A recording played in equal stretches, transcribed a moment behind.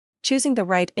choosing the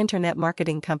right internet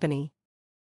marketing company.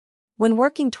 When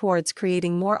working towards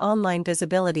creating more online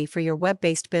visibility for your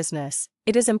web-based business,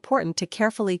 it is important to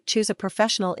carefully choose a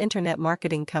professional internet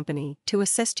marketing company to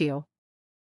assist you.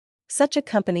 Such a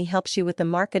company helps you with the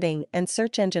marketing and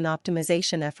search engine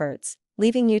optimization efforts,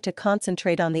 leaving you to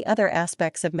concentrate on the other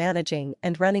aspects of managing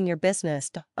and running your business.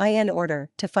 In order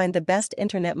to find the best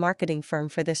internet marketing firm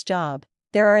for this job,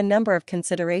 there are a number of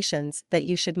considerations that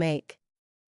you should make.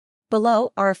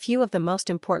 Below are a few of the most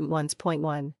important ones. Point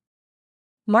 1.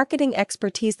 Marketing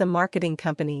expertise. The marketing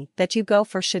company that you go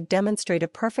for should demonstrate a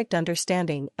perfect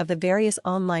understanding of the various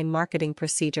online marketing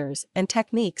procedures and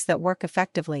techniques that work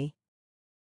effectively.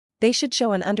 They should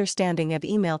show an understanding of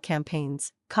email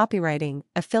campaigns, copywriting,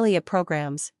 affiliate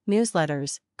programs,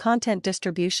 newsletters, content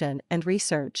distribution, and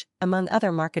research, among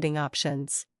other marketing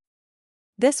options.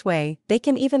 This way, they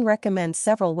can even recommend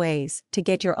several ways to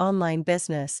get your online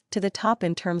business to the top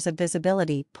in terms of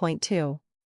visibility. Point 2.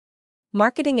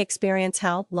 Marketing experience.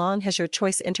 How long has your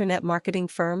choice internet marketing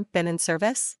firm been in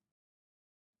service?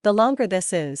 The longer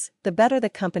this is, the better the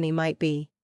company might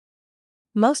be.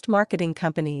 Most marketing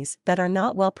companies that are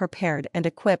not well prepared and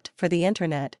equipped for the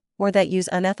internet, or that use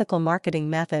unethical marketing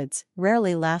methods,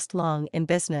 rarely last long in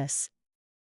business.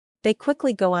 They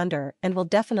quickly go under and will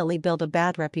definitely build a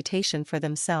bad reputation for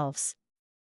themselves.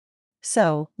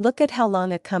 So, look at how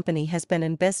long a company has been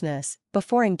in business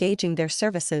before engaging their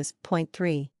services. Point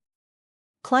 3.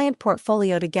 Client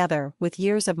portfolio. Together with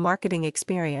years of marketing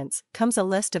experience comes a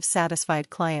list of satisfied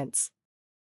clients.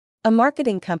 A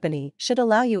marketing company should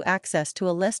allow you access to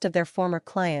a list of their former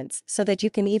clients so that you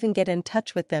can even get in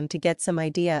touch with them to get some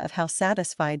idea of how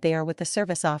satisfied they are with the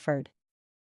service offered.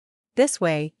 This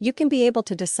way, you can be able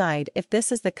to decide if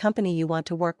this is the company you want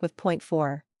to work with. Point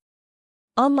 4.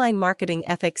 Online marketing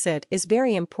ethics. It is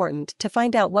very important to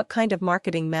find out what kind of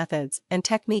marketing methods and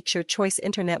techniques your choice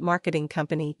internet marketing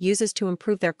company uses to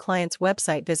improve their clients'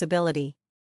 website visibility.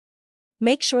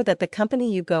 Make sure that the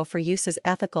company you go for uses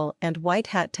ethical and white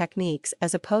hat techniques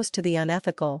as opposed to the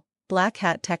unethical, black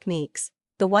hat techniques.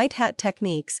 The white hat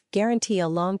techniques guarantee a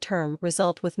long-term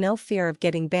result with no fear of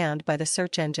getting banned by the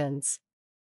search engines.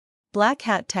 Black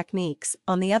hat techniques,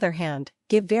 on the other hand,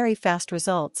 give very fast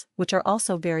results, which are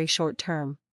also very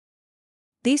short-term.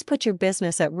 These put your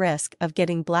business at risk of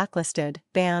getting blacklisted,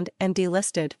 banned, and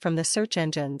delisted from the search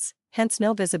engines, hence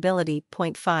no visibility.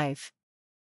 Point 5.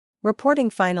 Reporting.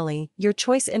 Finally, your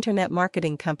choice internet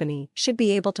marketing company should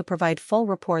be able to provide full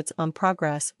reports on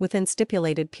progress within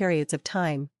stipulated periods of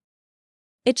time.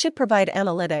 It should provide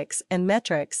analytics and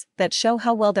metrics that show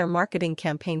how well their marketing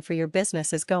campaign for your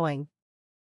business is going.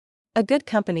 A good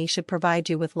company should provide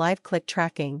you with live click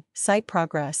tracking, site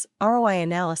progress, ROI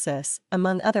analysis,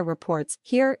 among other reports.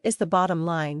 Here is the bottom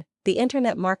line: the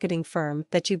internet marketing firm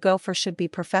that you go for should be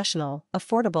professional,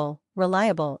 affordable,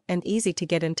 reliable, and easy to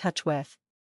get in touch with.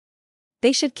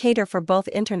 They should cater for both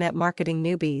internet marketing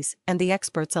newbies and the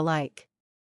experts alike.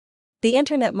 The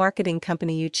internet marketing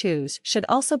company you choose should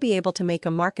also be able to make a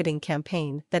marketing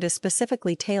campaign that is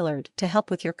specifically tailored to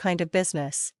help with your kind of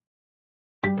business.